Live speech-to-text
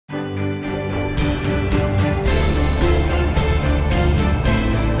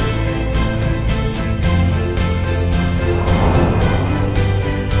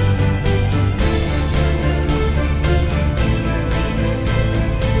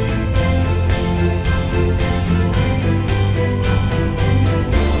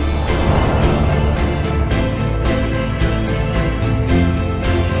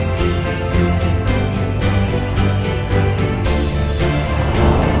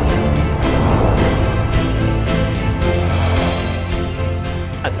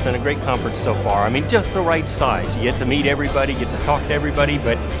been a great conference so far. I mean, just the right size. You get to meet everybody, you get to talk to everybody,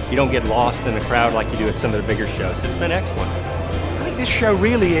 but you don't get lost in the crowd like you do at some of the bigger shows. It's been excellent. I think this show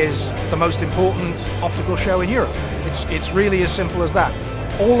really is the most important optical show in Europe. It's really as simple as that.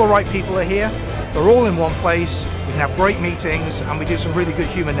 All the right people are here, they're all in one place, we can have great meetings, and we do some really good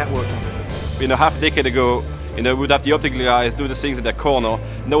human networking. Half a decade ago, we would have the optical guys do the things in their corner.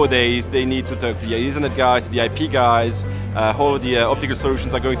 Nowadays, they need to talk to the Ethernet guys, the IP guys, how the optical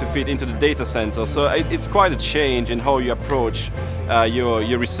solutions are going to fit into the data center. So it's quite a change in how you approach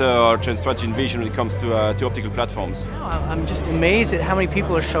your research and strategy and vision when it comes to optical platforms. I'm just amazed at how many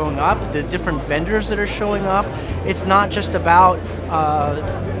people are showing up, the different vendors that are showing up. It's not just about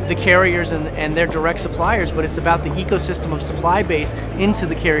the carriers and their direct suppliers, but it's about the ecosystem of supply base into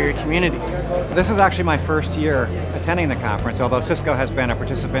the carrier community. This is actually my first year attending the conference, although Cisco has been a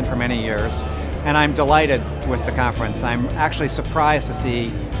participant for many years, and I'm delighted with the conference. I'm actually surprised to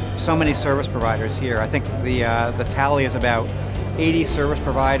see so many service providers here. I think the tally is about 80 service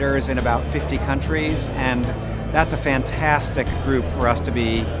providers in about 50 countries, and that's a fantastic group for us to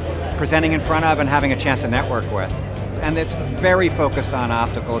be presenting in front of and having a chance to network with. And it's very focused on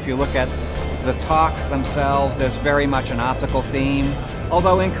optical. If you look at the talks themselves, there's very much an optical theme,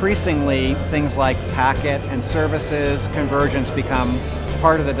 although increasingly things like packet and services, convergence become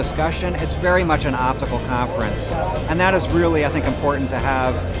part of the discussion. It's very much an optical conference, and that is really, I think, important to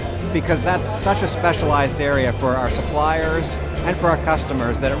have, because that's such a specialized area for our suppliers and for our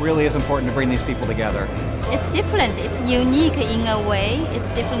customers that it really is important to bring these people together. It's different, it's unique in a way.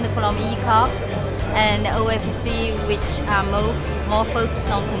 It's different from ECOP and OFC, which are more focused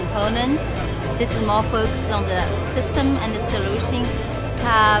on components. This is more focused on the system and the solution.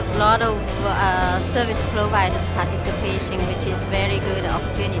 Have a lot of service providers participation, which is very good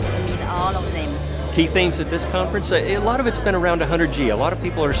opportunity to meet all of them. Key themes at this conference, a lot of it's been around 100G. A lot of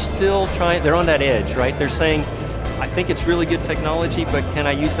people are still trying, they're on that edge, right? They're saying, I think it's really good technology, but can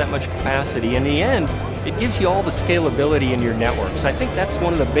I use that much capacity? In the end, it gives you all the scalability in your networks. I think that's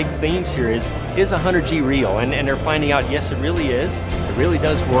one of the big themes here is 100G real? And they're finding out, yes, it really is. It really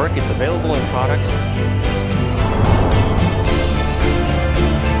does work. It's available in products.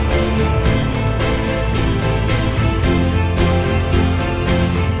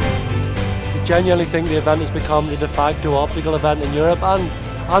 I genuinely think the event has become the de facto optical event in Europe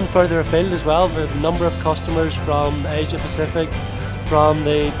and further afield as well. We have a number of customers from Asia Pacific, from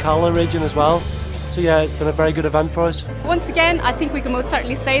the CALA region as well. So yeah, it's been a very good event for us. Once again, I think we can most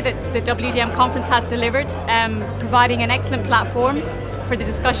certainly say that the WDM conference has delivered, providing an excellent platform for the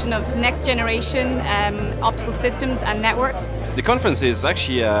discussion of next generation optical systems and networks. The conference is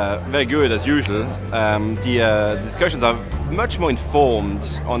actually very good as usual. The discussions are much more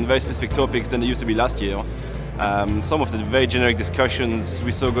informed on very specific topics than they used to be last year. Some of the very generic discussions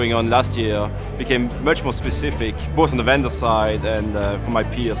we saw going on last year became much more specific, both on the vendor side and from my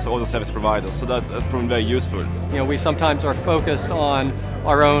peers, so other service providers. So that has proven very useful. We sometimes are focused on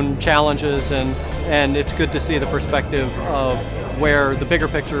our own challenges, and it's good to see the perspective of where the bigger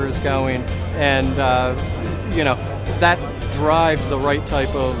picture is going, and that drives the right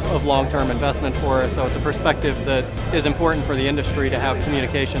type of long-term investment for us. So it's a perspective that is important for the industry to have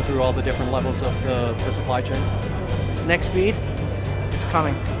communication through all the different levels of the supply chain. Next speed, it's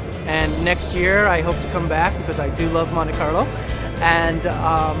coming. And next year I hope to come back because I do love Monte Carlo. And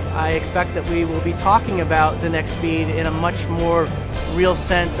I expect that we will be talking about the next speed in a much more real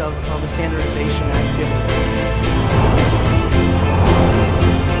sense of a standardization activity.